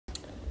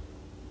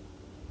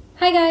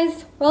Hi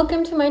guys,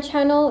 welcome to my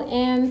channel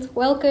and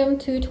welcome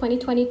to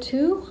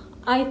 2022.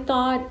 I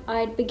thought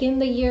I'd begin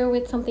the year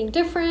with something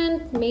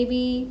different,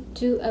 maybe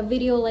do a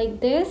video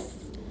like this.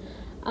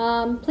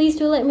 Please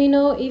do let me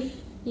know if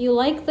you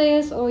like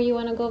this or you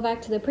want to go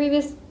back to the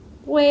previous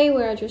way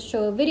where I just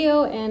show a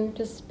video and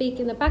just speak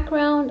in the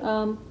background.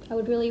 I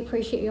would really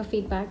appreciate your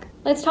feedback.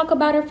 Let's talk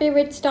about our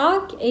favorite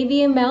stock,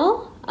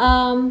 ABML.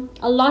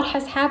 A lot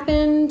has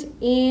happened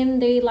in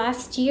the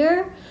last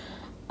year.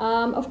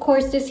 Of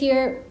course, this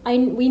year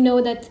we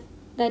know that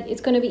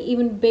it's going to be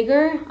even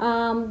bigger.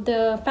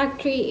 The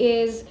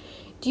factory is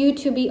due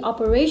to be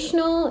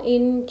operational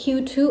in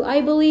Q2, I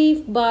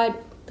believe,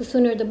 but the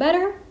sooner the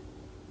better.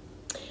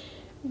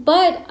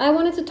 But I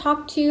wanted to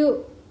talk to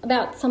you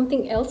about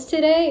something else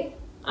today.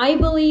 I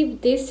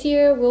believe this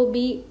year will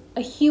be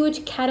a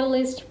huge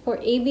catalyst for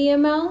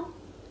ABML,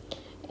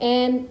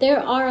 and there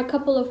are a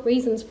couple of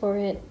reasons for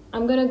it.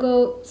 I'm gonna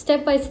go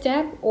step by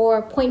step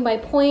or point by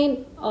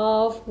point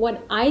of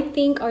what I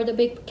think are the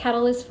big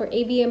catalysts for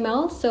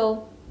ABML.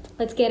 So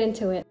let's get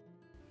into it.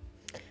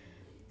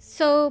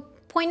 So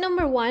point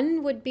number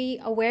one would be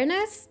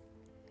awareness.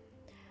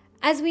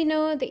 As we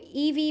know, the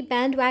EV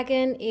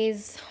bandwagon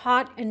is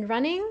hot and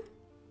running.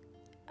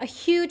 A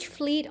huge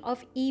fleet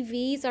of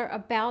EVs are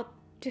about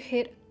to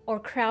hit or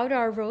crowd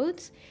our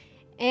roads.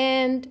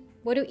 And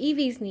what do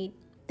EVs need?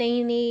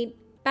 They need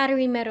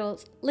battery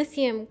metals,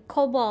 lithium,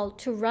 cobalt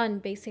to run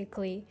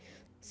basically.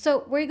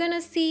 So we're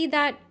gonna see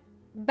that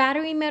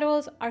battery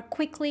metals are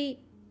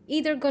quickly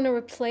either gonna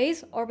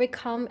replace or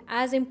become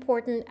as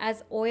important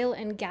as oil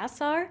and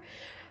gas are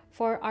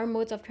for our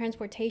modes of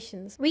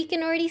transportations. We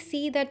can already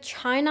see that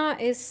China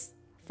is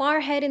far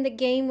ahead in the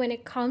game when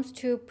it comes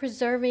to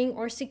preserving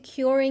or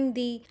securing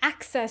the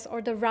access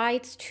or the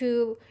rights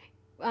to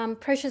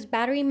precious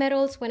battery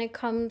metals when it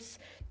comes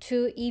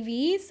to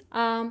EVs.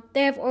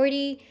 They have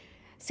already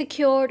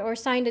secured or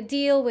signed a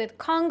deal with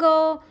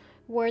Congo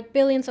worth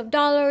billions of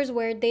dollars,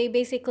 where they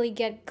basically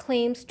get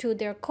claims to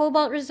their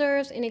cobalt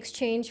reserves in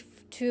exchange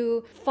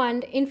to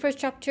fund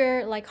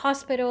infrastructure like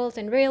hospitals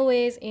and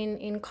railways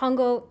in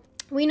Congo.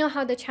 We know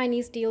how the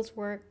Chinese deals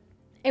work.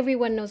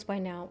 Everyone knows by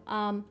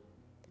now.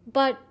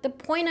 But the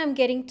point I'm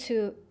getting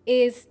to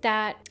is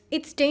that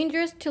it's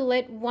dangerous to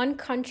let one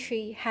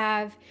country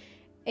have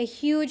a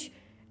huge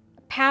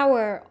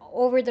power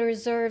over the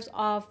reserves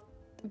of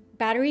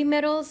battery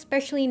metals,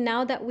 especially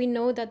now that we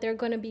know that they're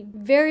going to be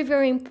very,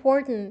 very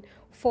important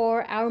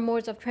for our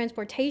modes of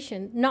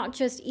transportation, not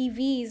just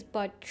EVs,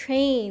 but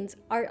trains,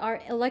 our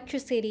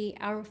electricity,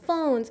 our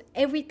phones,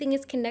 everything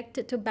is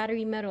connected to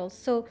battery metals.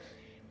 So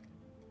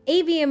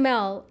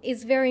ABML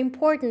is very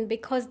important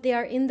because they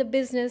are in the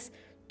business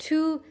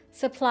to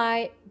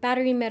supply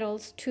battery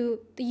metals to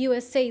the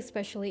USA,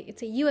 especially.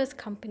 It's a US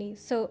company.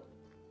 So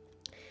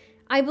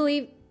I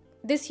believe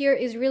this year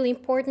is really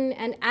important,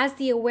 and as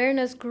the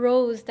awareness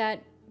grows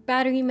that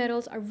battery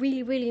metals are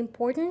really, really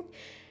important,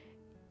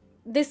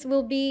 this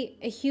will be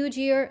a huge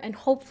year and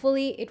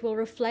hopefully it will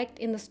reflect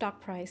in the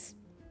stock price.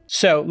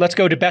 So let's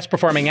go to best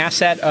performing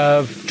asset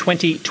of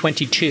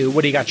 2022.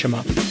 What do you got,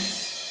 Shama?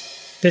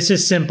 This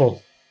is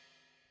simple.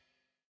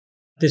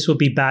 This will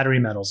be battery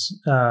metals.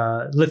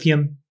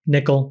 Lithium,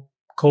 nickel,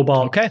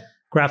 cobalt,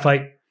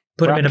 graphite.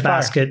 Put them in a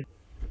basket.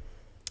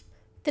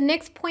 The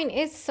next point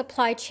is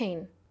supply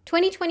chain.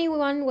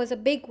 2021 was a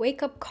big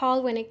wake-up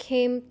call when it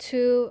came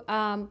to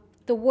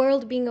the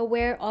world being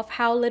aware of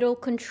how little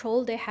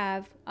control they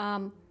have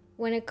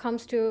when it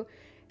comes to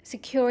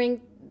securing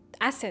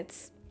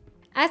assets.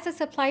 As the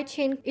supply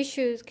chain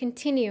issues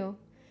continue,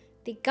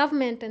 the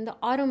government and the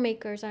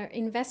automakers are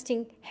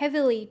investing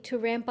heavily to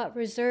ramp up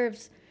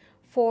reserves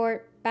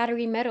for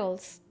battery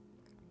metals.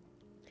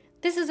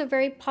 This is a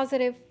very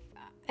positive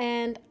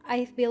and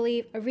I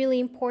believe a really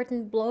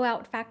important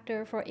blowout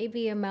factor for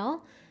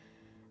ABML.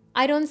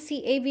 I don't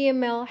see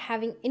ABML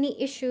having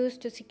any issues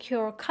to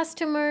secure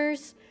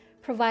customers,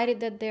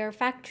 provided that their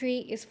factory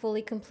is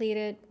fully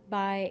completed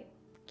by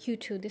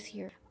Q2 this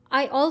year.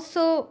 I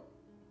also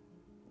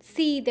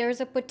see there's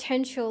a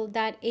potential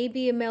that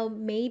ABML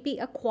may be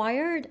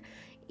acquired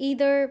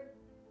either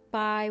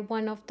by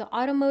one of the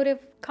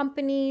automotive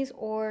companies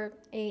or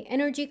an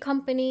energy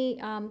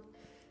company.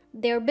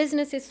 Their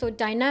business is so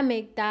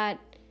dynamic that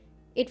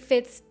it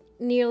fits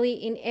nearly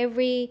in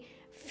every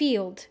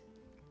field.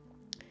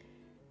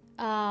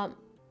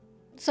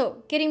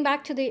 So getting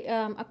back to the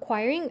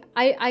acquiring,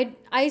 I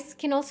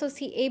can also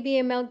see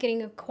ABML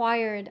getting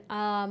acquired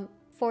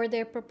for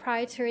their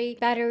proprietary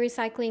battery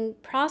recycling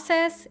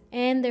process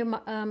and their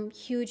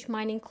huge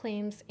mining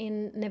claims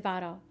in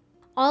Nevada.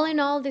 All in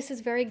all, this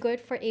is very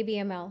good for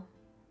ABML.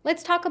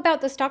 Let's talk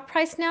about the stock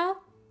price now.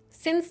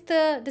 Since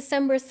the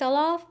December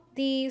sell-off,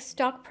 the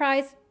stock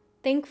price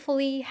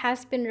thankfully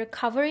has been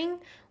recovering.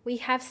 We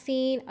have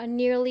seen a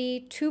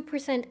nearly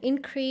 2%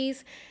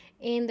 increase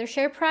in their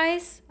share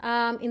price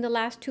in the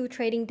last 2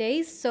 trading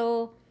days.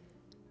 So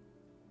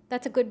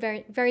that's a good,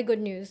 very good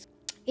news.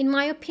 In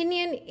my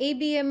opinion,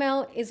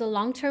 ABML is a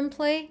long-term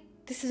play.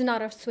 This is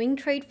not a swing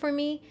trade for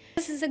me.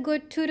 This is a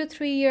good 2 to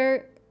 3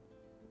 year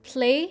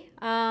play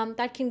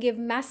that can give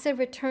massive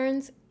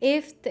returns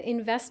if the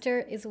investor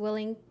is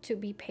willing to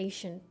be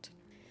patient.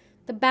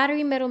 The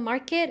battery metal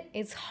market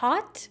is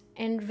hot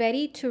and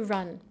ready to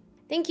run.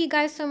 Thank you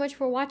guys so much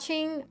for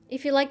watching.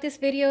 If you like this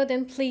video,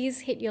 then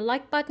please hit your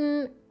like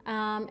button.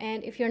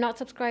 And if you're not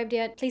subscribed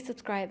yet, please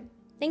subscribe.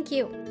 Thank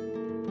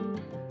you.